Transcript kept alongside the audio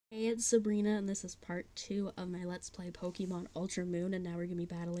Hey, it's Sabrina, and this is part 2 of my Let's Play Pokemon Ultra Moon, and now we're gonna be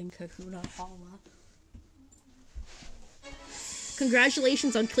battling Kahuna Hala.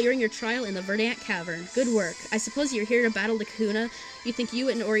 Congratulations on clearing your trial in the Verdant Cavern. Good work. I suppose you're here to battle the Kahuna. You think you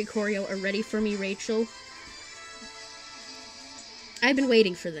and Oricorio are ready for me, Rachel? I've been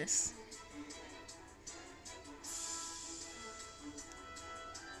waiting for this.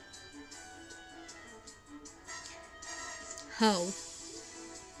 Ho.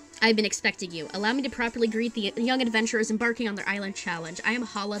 I've been expecting you. Allow me to properly greet the young adventurers embarking on their island challenge. I am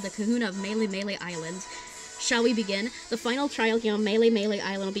Hala, the Kahuna of Melemele Island. Shall we begin? The final trial here on Melemele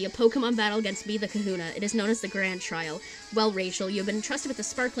Island will be a Pokemon battle against me, the Kahuna. It is known as the Grand Trial. Well, Rachel, you have been entrusted with the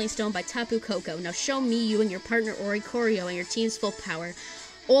Sparkling Stone by Tapu Koko. Now show me, you and your partner Oricorio, and your team's full power.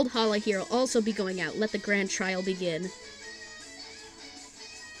 Old Hala here will also be going out. Let the Grand Trial begin.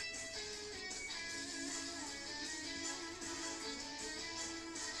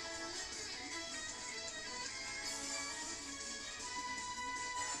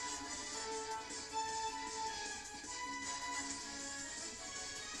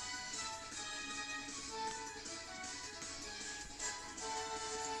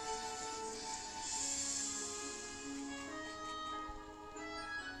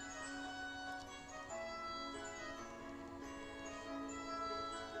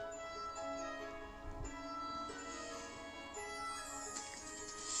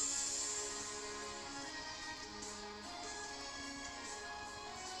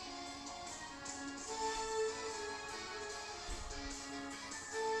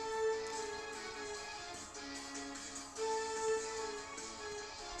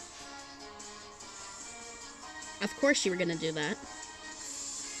 Of course you were gonna do that.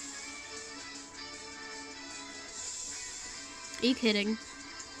 Are you kidding?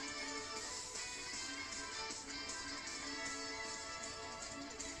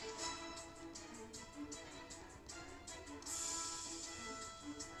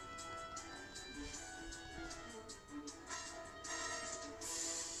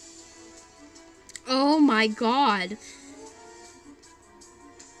 Oh my god.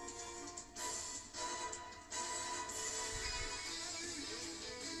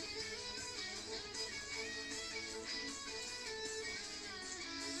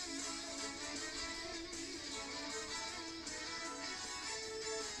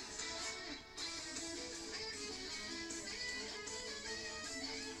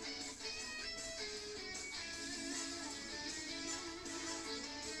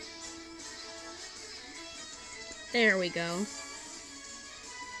 There we go.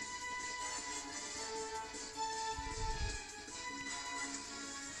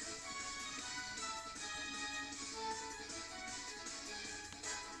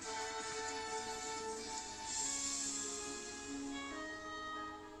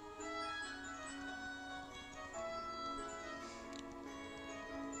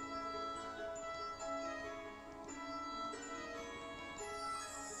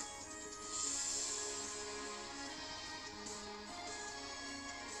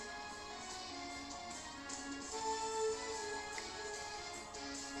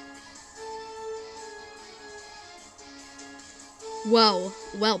 Whoa,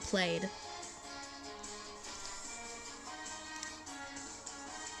 well played.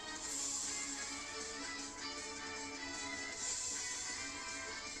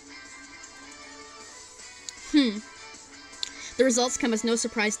 The results come as no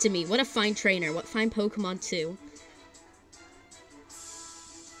surprise to me. What a fine trainer. What fine Pokemon, too.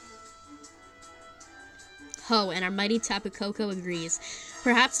 Ho, and our mighty Tapu Koko agrees.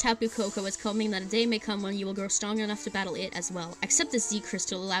 Perhaps Tapu Koko is coming that a day may come when you will grow strong enough to battle it as well. Accept this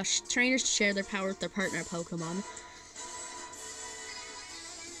Z-Crystal allows trainers to share their power with their partner Pokemon.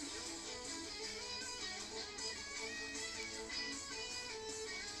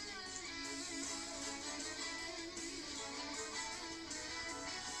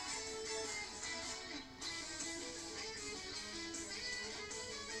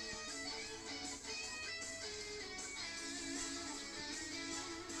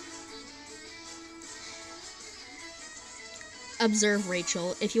 Observe,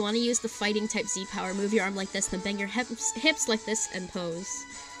 Rachel. If you want to use the fighting type Z power, move your arm like this, then bang your hips like this and pose.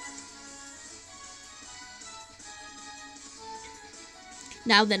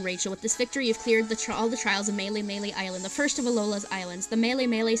 Now then, Rachel, with this victory, you've cleared all the trials of Melemele Island, the first of Alola's islands. The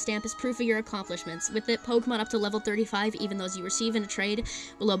Melemele stamp is proof of your accomplishments. With it, Pokemon up to level 35, even those you receive in a trade,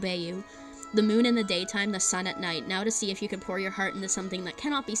 will obey you. The moon in the daytime, the sun at night. Now to see if you can pour your heart into something that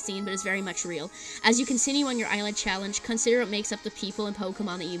cannot be seen but is very much real. As you continue on your island challenge, consider what makes up the people and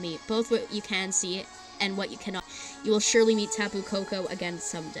Pokemon that you meet, both what you can see and what you cannot. You will surely meet Tapu Koko again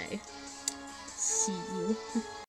someday. See you.